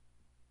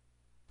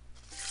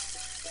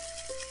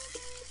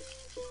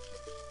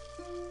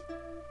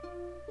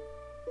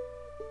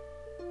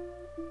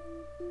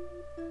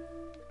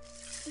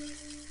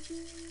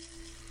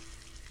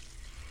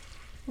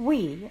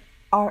We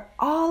are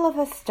all of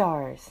us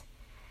stars,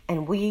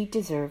 and we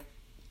deserve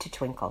to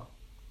twinkle.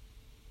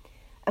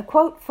 A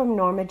quote from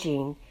Norma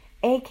Jean,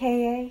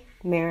 aka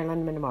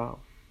Marilyn Monroe.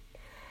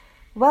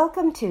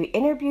 Welcome to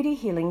Inner Beauty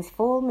Healing's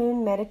Full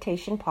Moon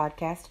Meditation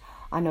Podcast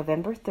on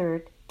November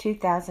 3rd,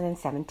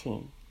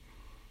 2017.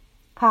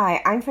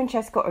 Hi, I'm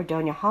Francesca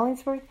Ordonia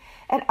Hollingsworth,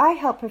 and I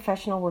help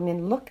professional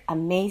women look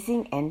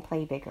amazing and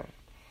play bigger.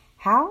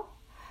 How?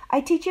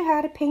 I teach you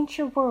how to paint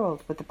your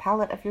world with the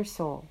palette of your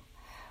soul,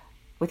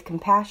 with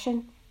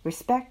compassion,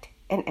 respect,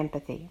 and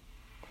empathy.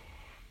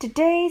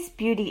 Today's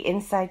Beauty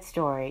Insight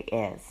story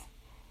is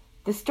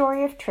the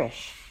story of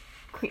Trish,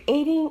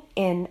 creating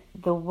in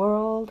the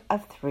world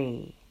of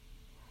three.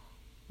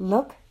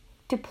 Look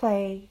to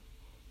play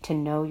to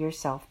know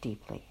yourself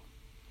deeply.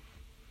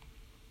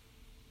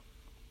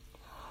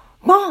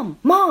 Mom,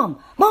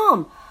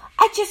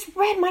 I just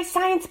read my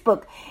science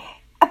book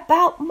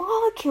about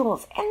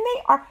molecules, and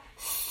they are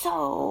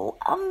so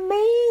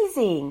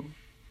amazing.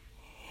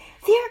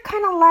 They're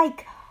kind of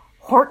like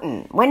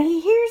Horton when he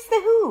hears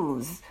the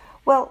Who's.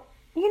 Well,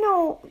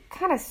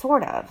 kind of,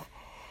 sort of.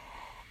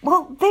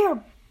 Well, there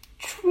are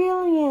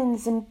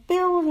trillions and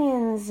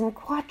billions and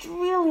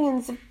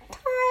quadrillions of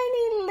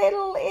tiny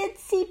little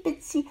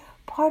itsy-bitsy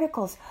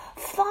particles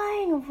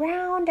flying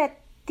around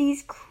at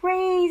these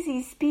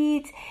crazy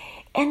speeds,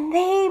 and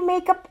they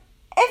make up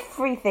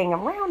everything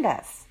around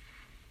us.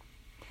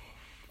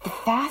 The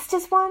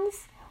fastest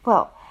ones,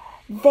 well,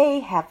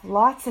 they have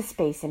lots of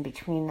space in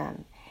between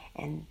them,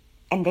 and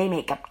they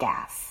make up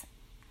gas.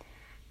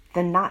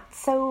 The not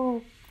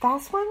so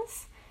fast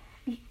ones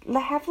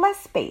have less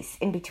space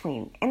in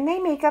between, and they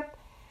make up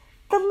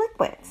the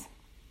liquids.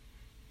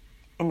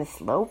 And the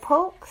slow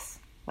pokes,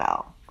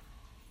 well,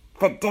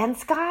 the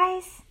dense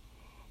guys,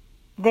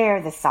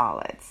 they're the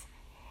solids.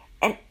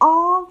 And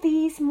all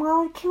these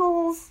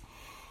molecules,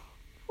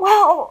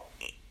 well,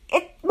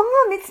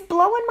 Mom, it's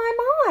blowing my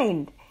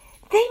mind.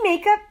 They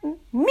make up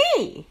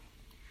me.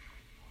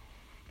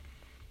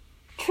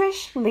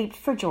 Trish leaped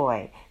for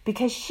joy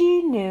because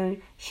she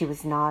knew she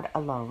was not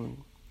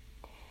alone.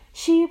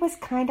 She was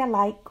kind of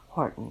like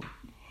Horton,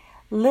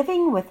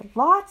 living with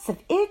lots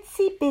of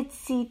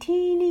itsy-bitsy,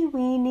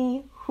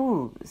 teeny-weeny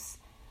Who's.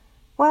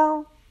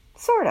 Well,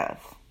 sort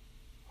of.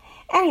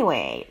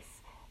 Anyways,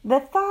 the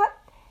thought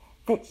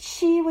that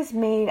she was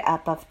made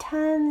up of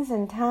tons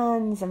and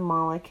tons of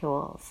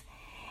molecules,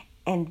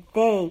 and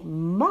they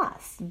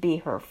must be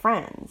her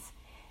friends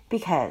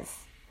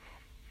because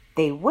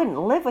they wouldn't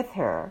live with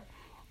her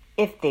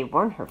if they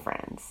weren't her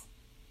friends,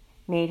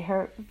 made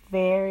her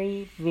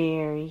very,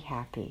 very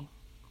happy.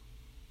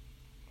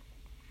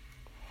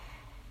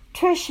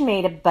 Trish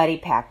made a buddy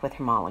pack with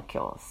her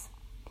molecules.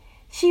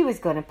 She was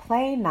going to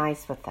play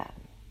nice with them.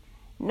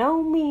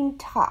 No mean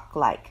talk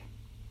like,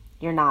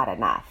 "You're not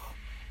enough."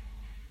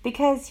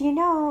 Because, you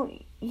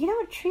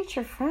don't treat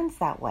your friends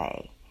that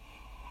way.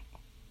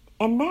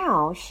 And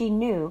now she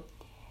knew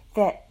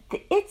that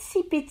the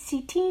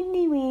itsy-bitsy,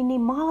 teeny-weeny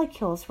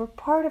molecules were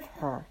part of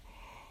her.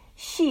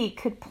 She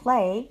could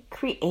play,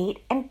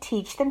 create, and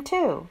teach them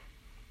too.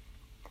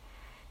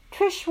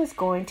 Trish was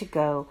going to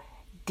go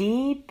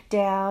deep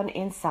down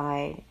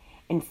inside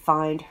and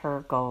find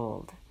her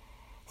gold,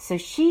 so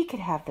she could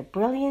have the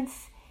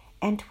brilliance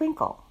and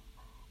twinkle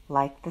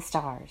like the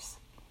stars.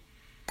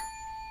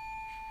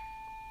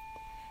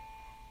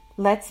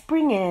 Let's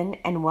bring in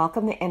and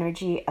welcome the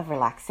energy of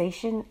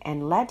relaxation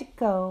and let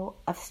go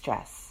of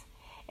stress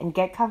and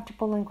get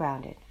comfortable and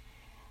grounded.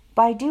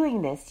 By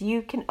doing this,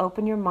 you can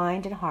open your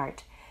mind and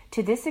heart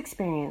to this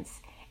experience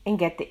and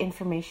get the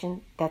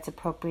information that's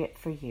appropriate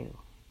for you.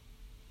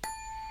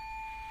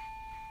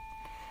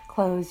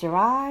 Close your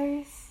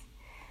eyes,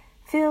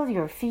 feel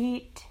your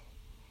feet,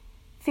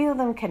 feel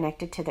them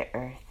connected to the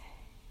earth,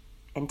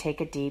 and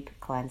take a deep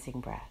cleansing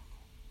breath.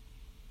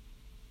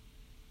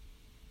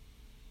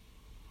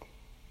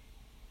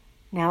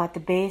 Now at the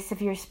base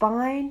of your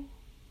spine,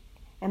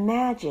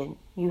 imagine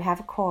you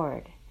have a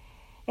cord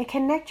and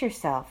connect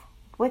yourself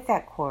with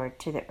that cord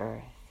to the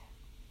earth.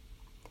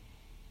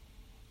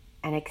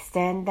 And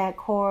extend that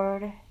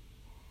cord,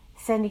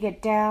 sending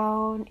it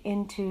down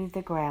into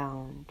the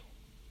ground,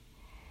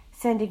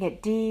 sending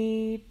it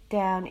deep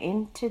down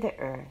into the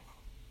earth,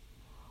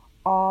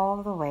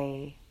 all the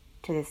way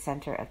to the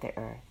center of the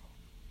earth.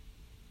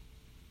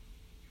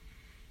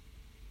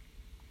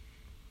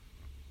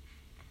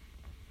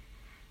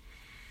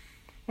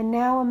 And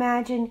now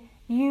imagine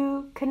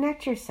you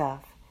connect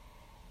yourself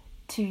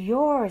to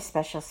your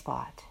special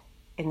spot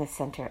in the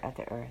center of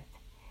the earth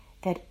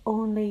that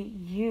only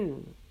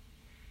you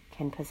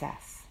can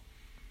possess.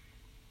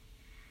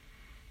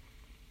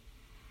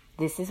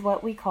 This is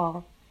what we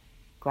call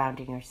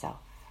grounding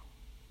yourself.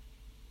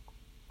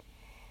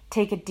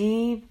 Take a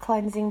deep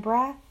cleansing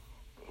breath,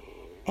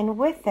 and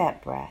with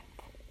that breath,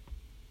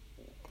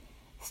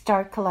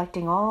 start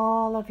collecting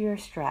all of your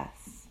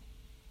stress,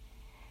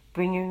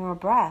 bringing your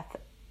breath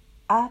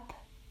up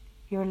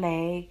your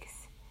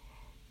legs,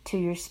 to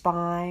your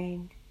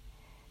spine,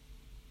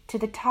 to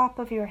the top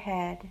of your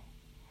head,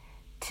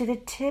 to the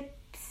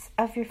tips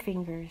of your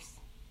fingers,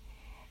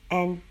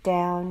 and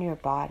down your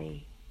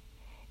body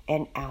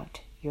and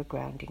out your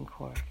grounding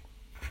cord.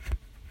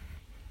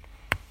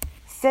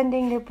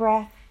 Sending your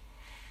breath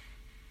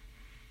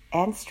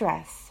and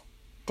stress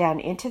down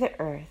into the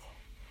earth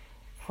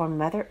for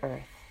Mother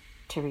Earth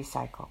to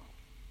recycle.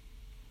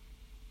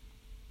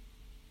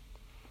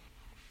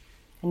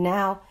 And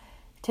now,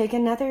 take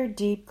another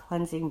deep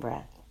cleansing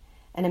breath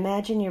and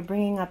imagine you're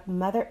bringing up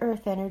Mother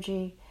Earth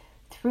energy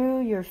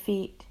through your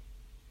feet,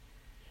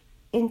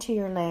 into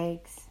your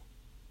legs,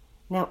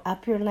 now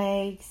up your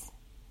legs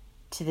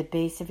to the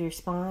base of your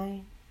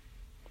spine,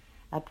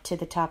 up to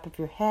the top of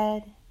your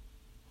head,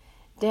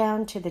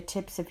 down to the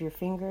tips of your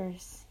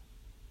fingers,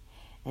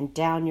 and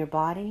down your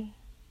body,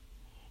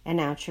 and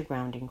out your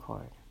grounding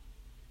cord.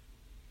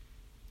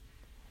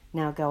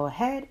 Now go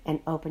ahead and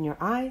open your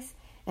eyes,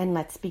 and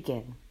let's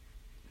begin.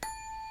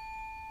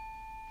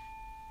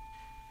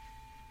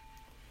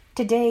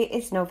 Today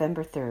is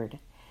November 3rd.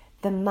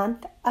 The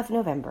month of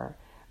November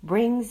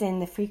brings in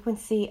the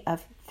frequency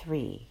of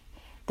 3,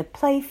 the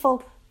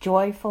playful,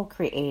 joyful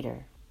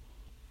creator.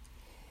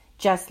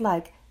 Just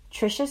like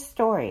Trisha's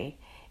story,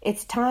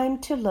 it's time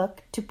to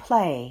look, to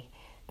play,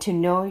 to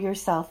know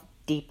yourself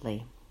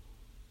deeply.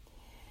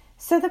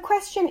 So the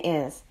question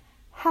is,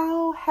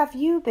 how have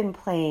you been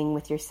playing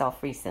with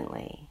yourself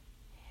recently?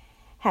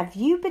 Have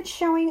you been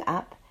showing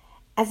up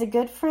as a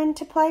good friend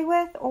to play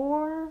with,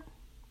 or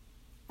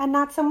a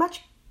not so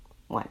much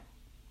one?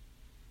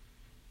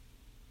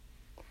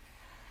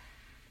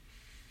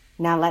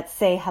 Now let's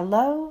say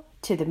hello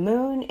to the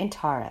moon in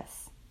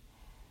Taurus,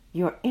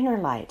 your inner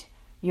light,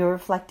 your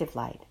reflective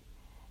light,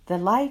 the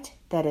light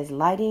that is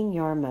lighting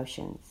your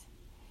emotions.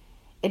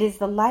 It is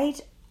the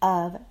light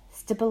of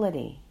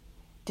stability,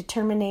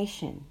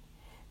 determination,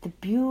 the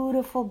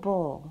beautiful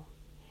bull,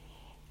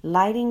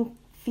 lighting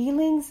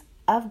feelings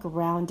of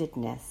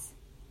groundedness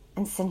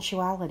and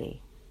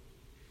sensuality.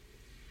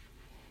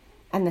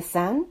 And the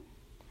sun,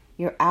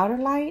 your outer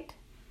light,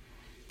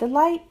 the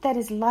light that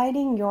is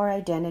lighting your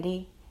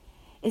identity,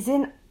 is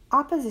in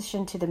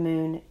opposition to the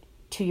moon,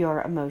 to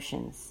your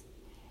emotions,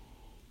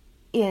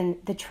 in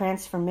the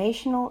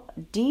transformational,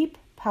 deep,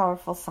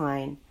 powerful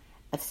sign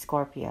of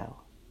Scorpio,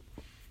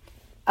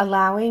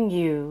 allowing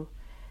you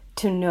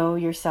to know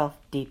yourself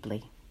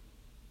deeply.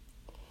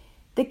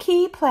 The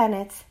key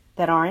planets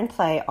that are in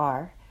play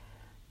are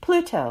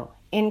Pluto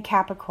in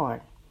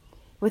Capricorn,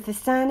 with the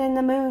sun and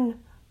the moon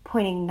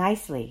pointing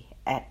nicely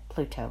at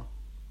Pluto.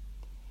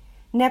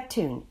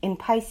 Neptune in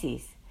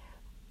Pisces,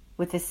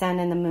 with the sun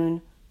and the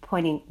moon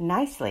pointing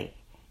nicely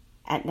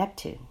at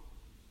Neptune.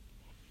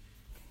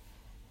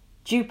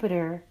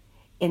 Jupiter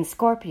in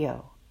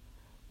Scorpio,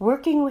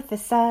 working with the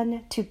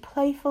sun to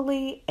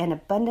playfully and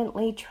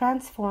abundantly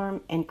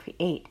transform and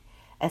create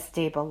a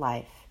stable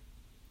life.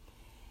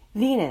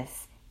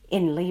 Venus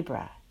in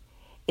Libra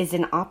is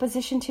in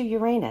opposition to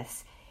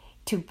Uranus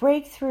to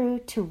break through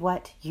to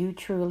what you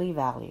truly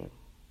value.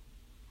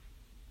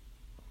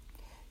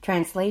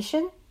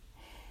 Translation: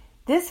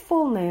 this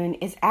full moon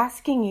is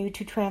asking you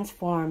to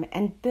transform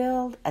and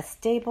build a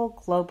stable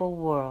global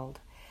world,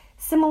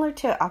 similar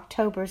to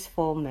October's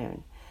full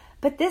moon.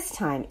 But this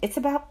time, it's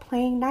about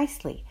playing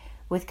nicely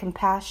with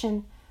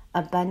compassion,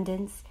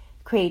 abundance,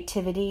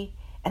 creativity,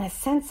 and a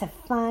sense of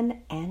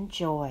fun and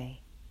joy.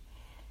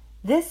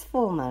 This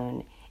full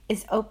moon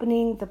is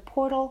opening the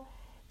portal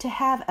to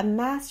have a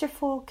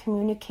masterful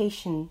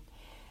communication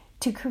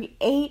to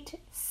create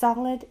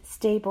solid,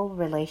 stable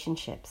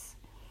relationships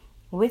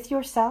with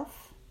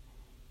yourself,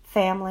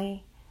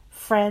 family,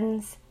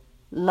 friends,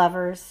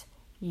 lovers,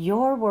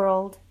 your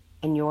world,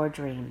 and your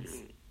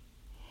dreams.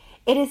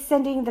 It is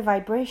sending the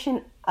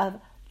vibration of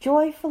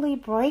joyfully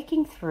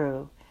breaking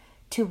through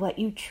to what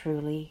you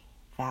truly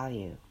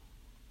value.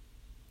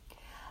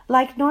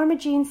 Like Norma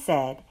Jean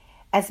said,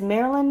 as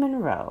Marilyn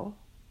Monroe,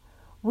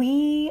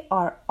 we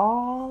are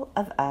all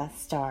of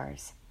us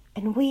stars,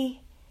 and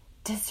we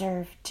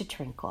deserve to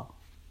twinkle.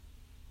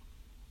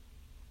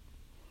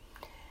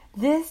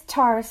 This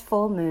Taurus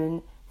full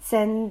moon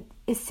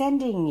is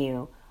sending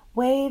you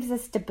waves of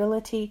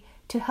stability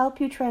to help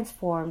you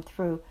transform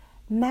through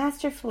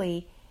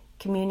masterfully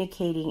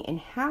communicating in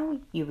how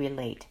you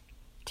relate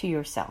to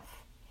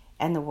yourself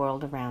and the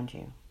world around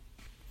you.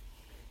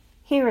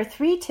 Here are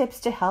 3 tips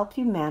to help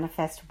you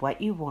manifest what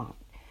you want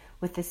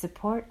with the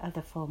support of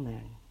the full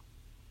moon.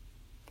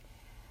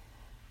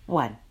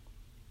 1.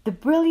 The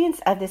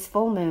brilliance of this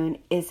full moon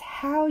is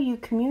how you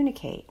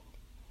communicate.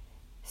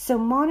 So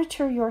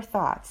monitor your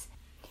thoughts,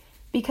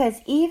 because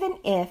even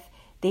if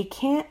they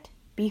can't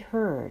be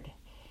heard,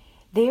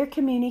 they are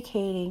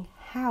communicating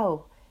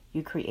how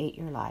you create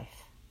your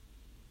life.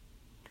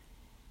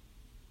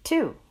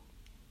 2.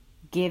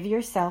 Give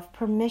yourself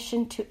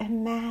permission to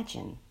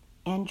imagine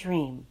and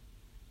dream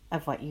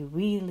of what you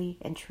really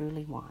and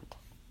truly want.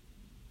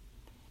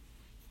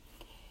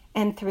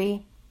 And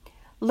 3.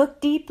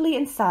 Look deeply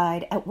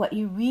inside at what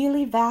you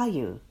really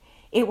value.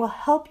 It will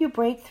help you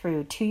break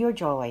through to your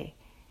joy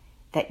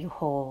that you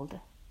hold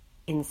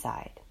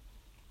inside.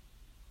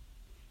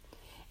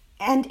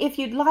 And if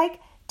you'd like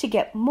to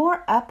get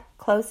more up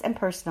close and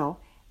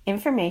personal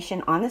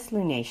information on this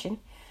lunation,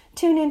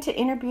 tune into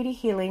Inner Beauty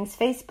Healing's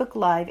Facebook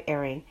Live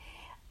airing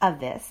of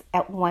this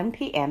at 1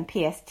 p.m.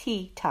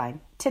 PST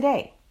time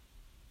today.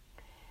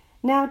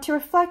 Now, to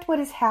reflect what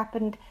has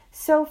happened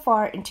so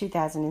far in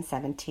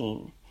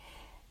 2017.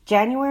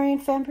 January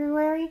and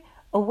February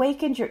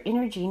awakened your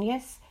inner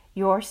genius,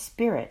 your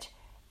spirit,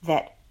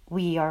 that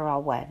we are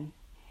all one.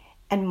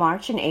 And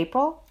March and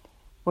April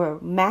were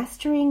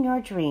mastering your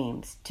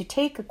dreams to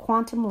take a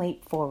quantum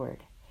leap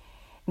forward.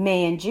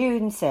 May and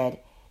June said,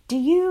 do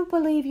you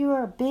believe you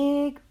are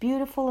big,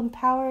 beautiful,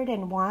 empowered,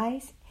 and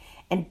wise?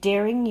 And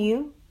daring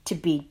you to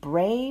be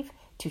brave,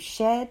 to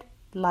shed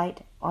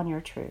light on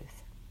your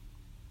truth.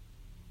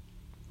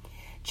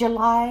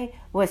 July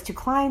was to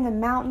climb the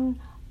mountain.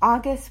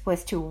 August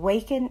was to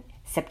awaken.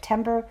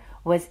 September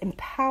was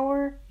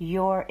empower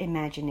your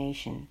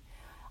imagination.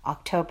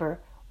 October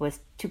was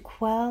to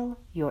quell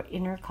your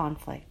inner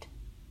conflict.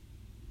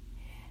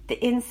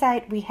 The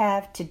insight we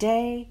have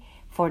today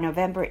for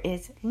November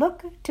is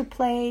look to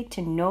play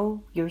to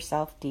know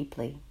yourself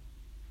deeply.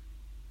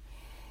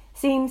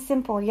 Seems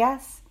simple,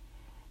 yes,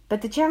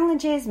 but the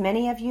challenge is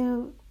many of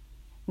you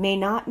may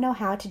not know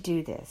how to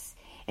do this,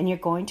 and you're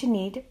going to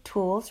need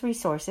tools,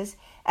 resources,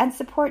 and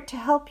support to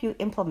help you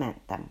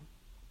implement them.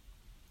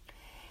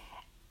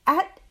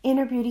 At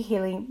Inner Beauty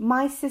Healing,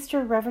 my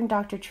sister, Reverend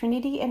Dr.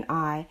 Trinity, and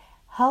I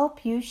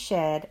help you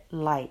shed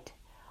light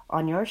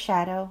on your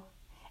shadow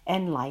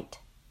and light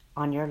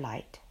on your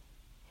light.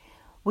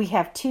 We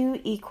have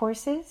 2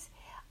 e-courses.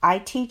 I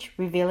teach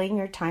Revealing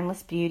Your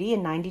Timeless Beauty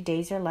in 90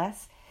 days or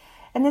less,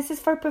 and this is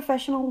for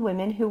professional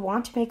women who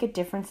want to make a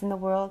difference in the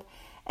world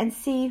and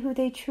see who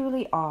they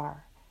truly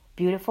are,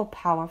 beautiful,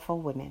 powerful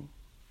women.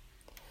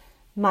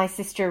 My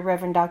sister,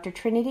 Reverend Dr.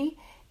 Trinity,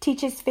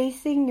 teaches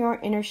Facing Your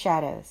Inner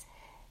Shadows,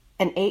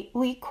 an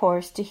 8-week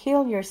course to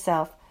heal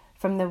yourself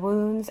from the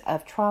wounds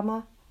of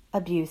trauma,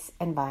 abuse,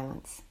 and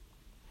violence.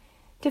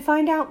 To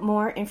find out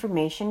more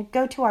information,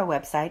 go to our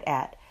website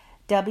at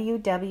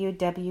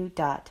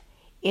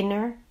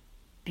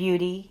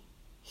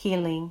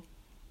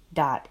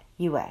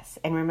www.innerbeautyhealing.us.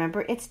 And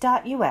remember, it's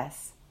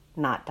 .us,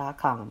 not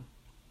 .com.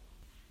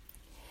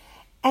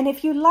 And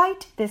if you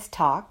liked this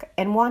talk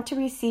and want to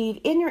receive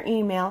in your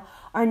email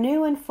our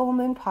new and full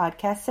moon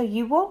podcast so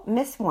you won't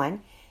miss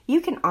one, you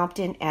can opt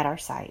in at our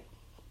site.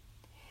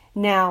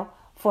 Now,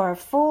 for a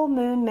full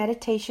moon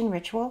meditation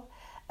ritual,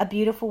 a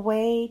beautiful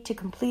way to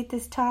complete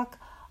this talk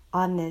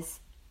on this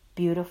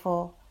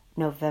beautiful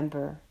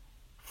November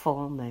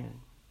full moon.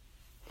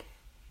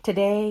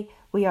 Today,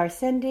 we are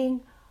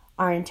sending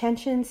our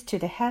intentions to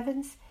the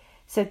heavens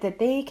so that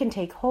they can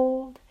take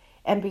hold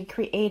and be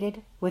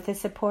created with the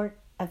support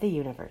of the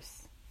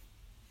universe.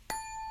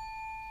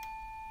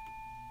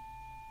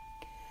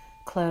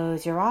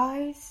 Close your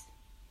eyes,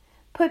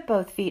 put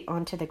both feet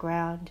onto the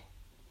ground,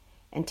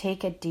 and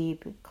take a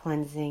deep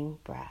cleansing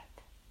breath.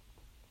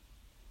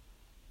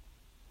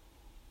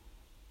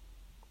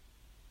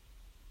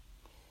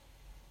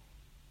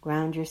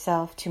 Ground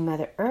yourself to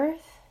Mother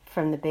Earth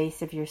from the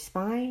base of your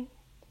spine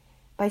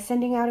by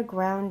sending out a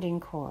grounding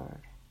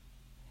cord,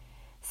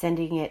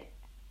 sending it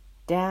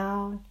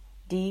down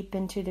deep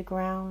into the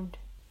ground,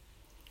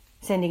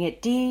 sending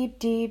it deep,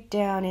 deep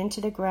down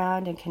into the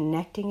ground and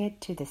connecting it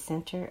to the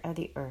center of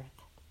the earth.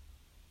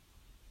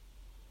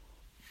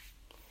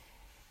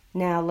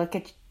 Now look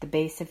at the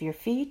base of your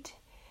feet,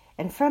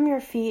 and from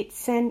your feet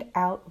send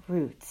out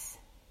roots.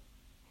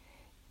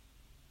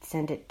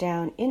 Send it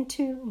down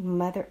into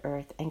Mother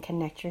Earth and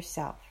connect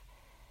yourself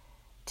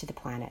to the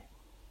planet.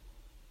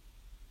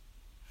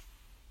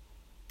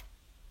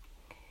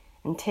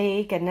 And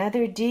take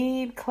another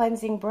deep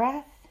cleansing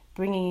breath,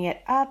 bringing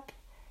it up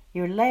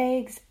your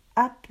legs,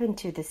 up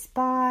into the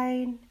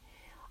spine,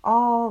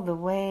 all the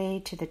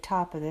way to the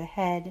top of the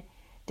head,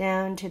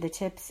 down to the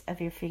tips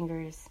of your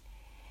fingers,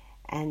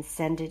 and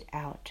send it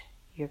out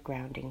your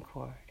grounding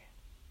cord.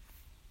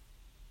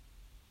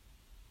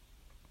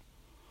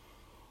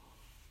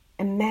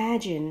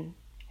 Imagine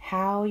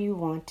how you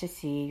want to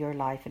see your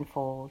life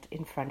unfold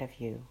in front of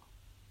you.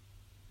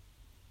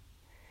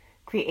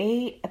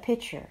 Create a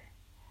picture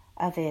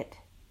of it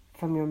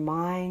from your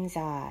mind's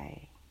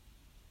eye.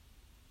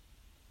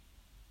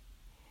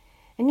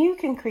 And you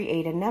can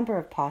create a number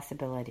of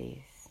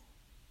possibilities.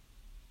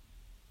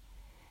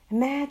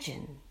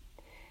 Imagine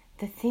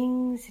the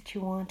things that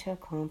you want to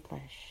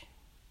accomplish.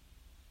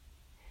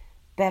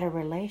 Better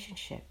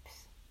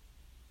relationships.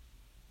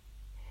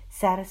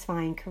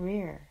 Satisfying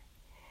career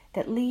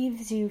that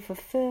leaves you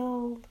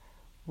fulfilled,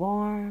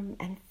 warm,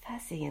 and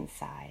fuzzy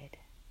inside.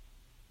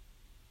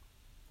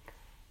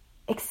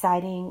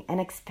 Exciting and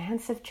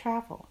expansive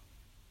travel.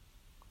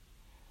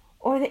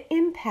 Or the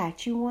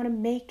impact you want to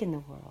make in the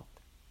world.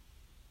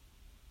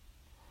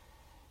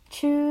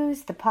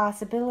 Choose the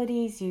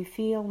possibilities you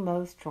feel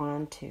most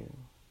drawn to.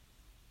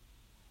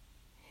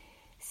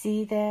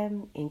 See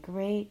them in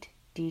great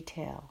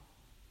detail.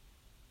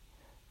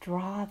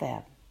 Draw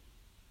them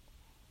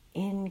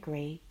in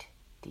great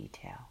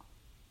detail.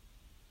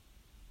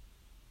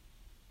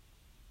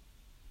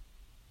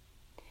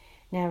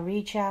 Now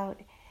reach out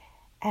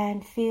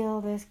and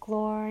feel this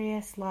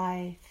glorious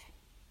life,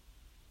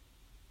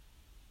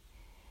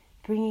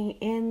 bringing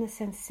in the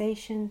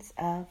sensations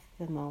of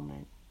the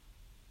moment.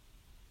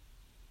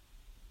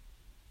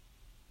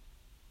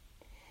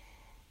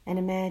 And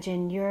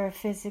imagine you're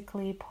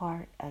physically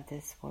part of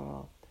this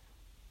world.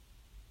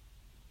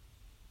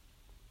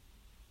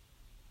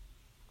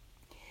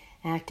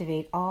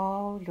 Activate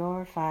all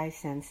your 5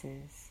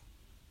 senses.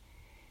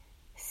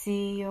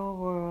 See your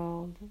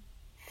world,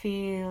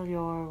 feel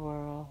your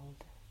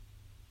world.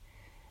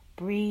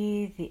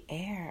 Breathe the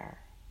air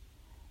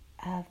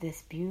of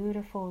this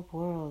beautiful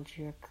world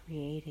you're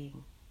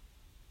creating.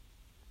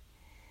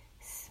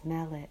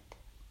 Smell it,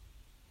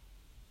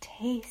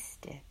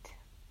 taste it.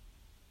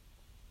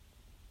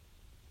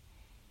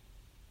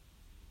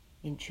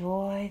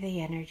 Enjoy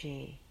the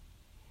energy,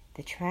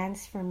 the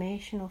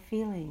transformational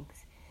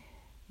feelings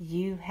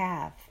you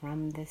have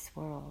from this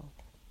world.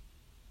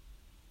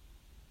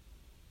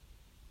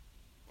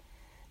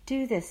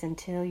 Do this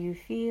until you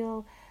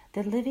feel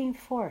the living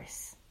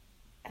force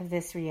of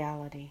this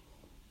reality.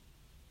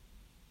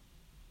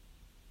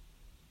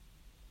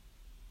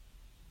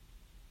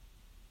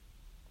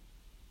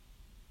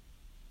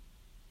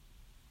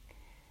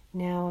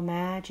 Now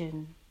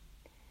imagine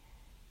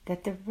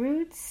that the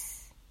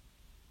roots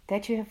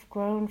that you have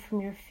grown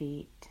from your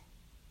feet,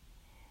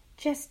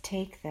 just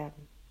take them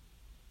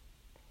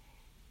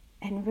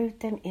and root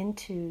them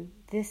into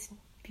this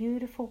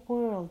beautiful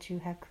world you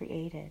have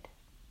created.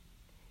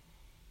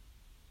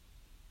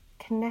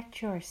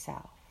 Connect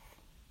yourself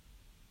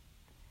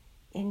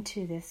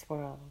into this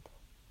world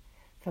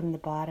from the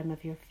bottom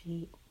of your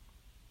feet.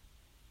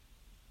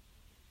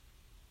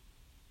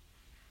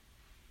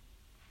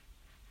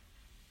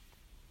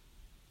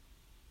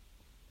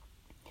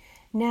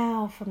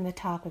 Now from the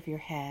top of your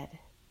head,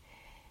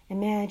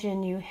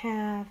 imagine you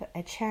have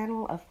a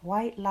channel of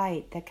white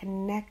light that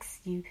connects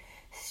you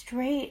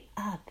straight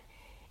up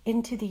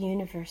into the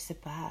universe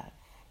above.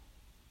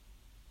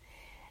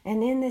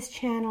 And in this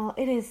channel,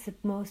 it is the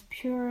most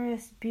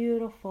purest,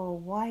 beautiful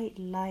white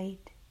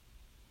light.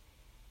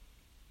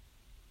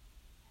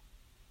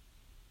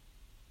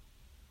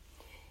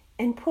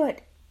 And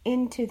put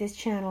into this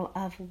channel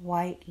of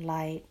white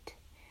light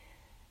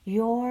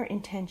your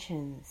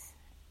intentions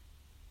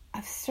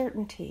of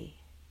certainty,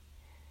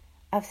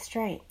 of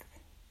strength,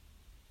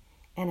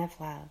 and of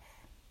love.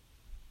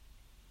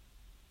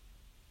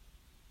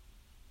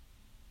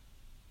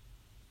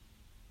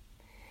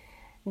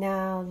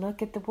 Now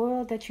look at the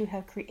world that you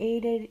have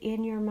created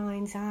in your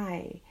mind's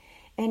eye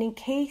and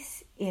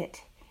encase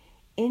it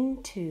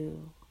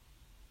into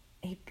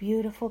a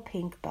beautiful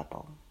pink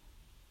bubble.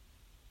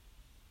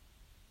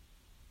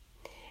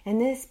 And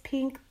this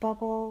pink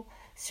bubble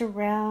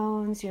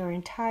surrounds your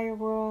entire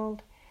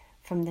world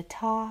from the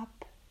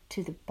top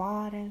to the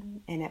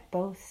bottom and at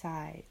both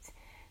sides,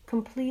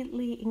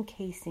 completely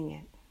encasing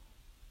it.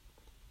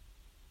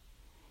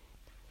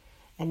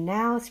 And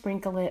now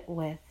sprinkle it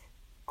with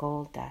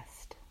gold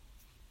dust.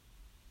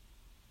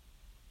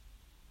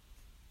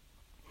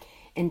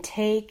 And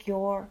take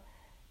your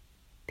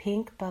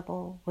pink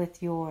bubble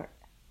with your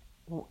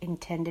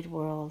intended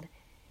world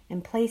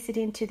and place it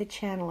into the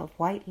channel of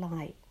white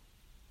light,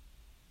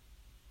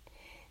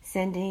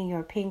 sending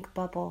your pink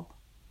bubble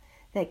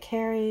that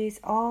carries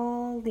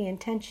all the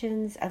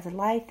intentions of the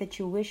life that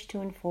you wish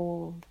to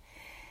unfold,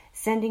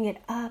 sending it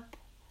up,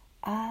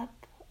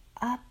 up,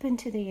 up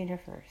into the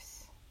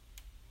universe,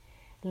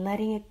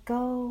 letting it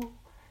go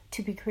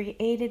to be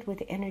created with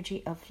the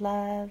energy of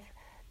love,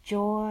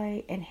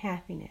 joy, and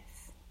happiness.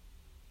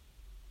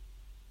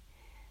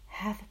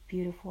 Have a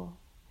beautiful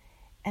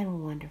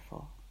and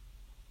wonderful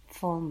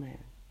full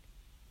moon.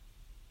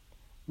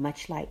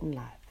 Much light and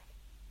love.